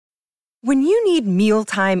When you need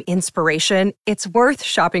mealtime inspiration, it's worth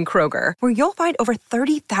shopping Kroger, where you'll find over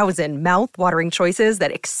 30,000 mouth-watering choices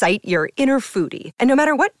that excite your inner foodie. And no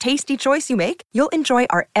matter what tasty choice you make, you'll enjoy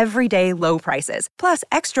our everyday low prices, plus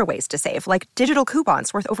extra ways to save, like digital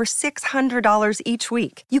coupons worth over $600 each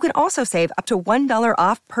week. You can also save up to $1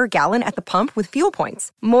 off per gallon at the pump with fuel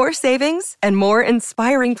points. More savings and more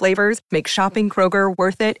inspiring flavors make shopping Kroger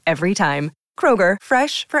worth it every time. Kroger,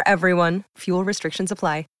 fresh for everyone. Fuel restrictions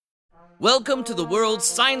apply. Welcome to the world's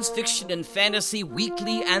science fiction and fantasy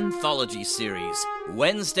weekly anthology series,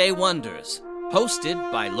 Wednesday Wonders, hosted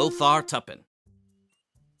by Lothar Tuppen.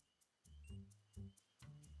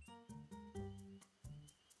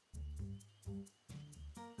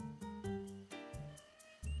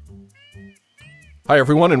 Hi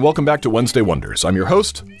everyone, and welcome back to Wednesday Wonders. I'm your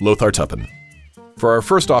host, Lothar Tuppen. For our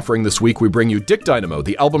first offering this week, we bring you Dick Dynamo,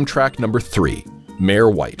 the album track number 3,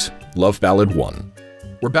 Mayor White, Love Ballad 1.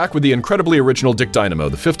 We're back with the incredibly original Dick Dynamo,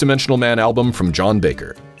 the Fifth Dimensional Man album from John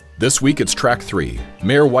Baker. This week it's track 3,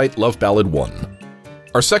 Mayor White, Love Ballad 1.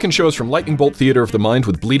 Our second show is from Lightning Bolt Theater of the Mind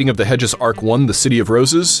with Bleeding of the Hedges Arc 1, The City of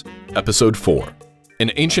Roses, Episode 4.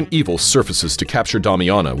 An ancient evil surfaces to capture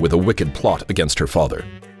Damiana with a wicked plot against her father.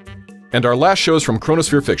 And our last show is from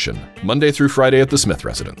Chronosphere Fiction, Monday through Friday at the Smith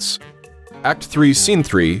Residence. Act 3, Scene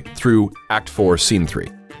 3 through Act 4, Scene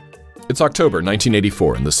 3. It's October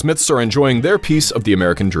 1984, and the Smiths are enjoying their piece of the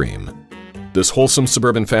American dream. This wholesome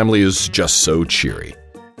suburban family is just so cheery,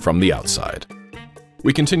 from the outside.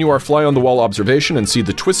 We continue our fly-on-the-wall observation and see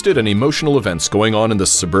the twisted and emotional events going on in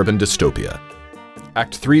this suburban dystopia.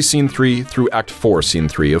 Act 3, Scene 3 through Act 4, Scene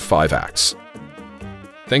 3 of 5 acts.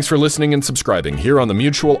 Thanks for listening and subscribing here on the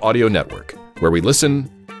Mutual Audio Network, where we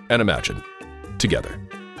listen and imagine together.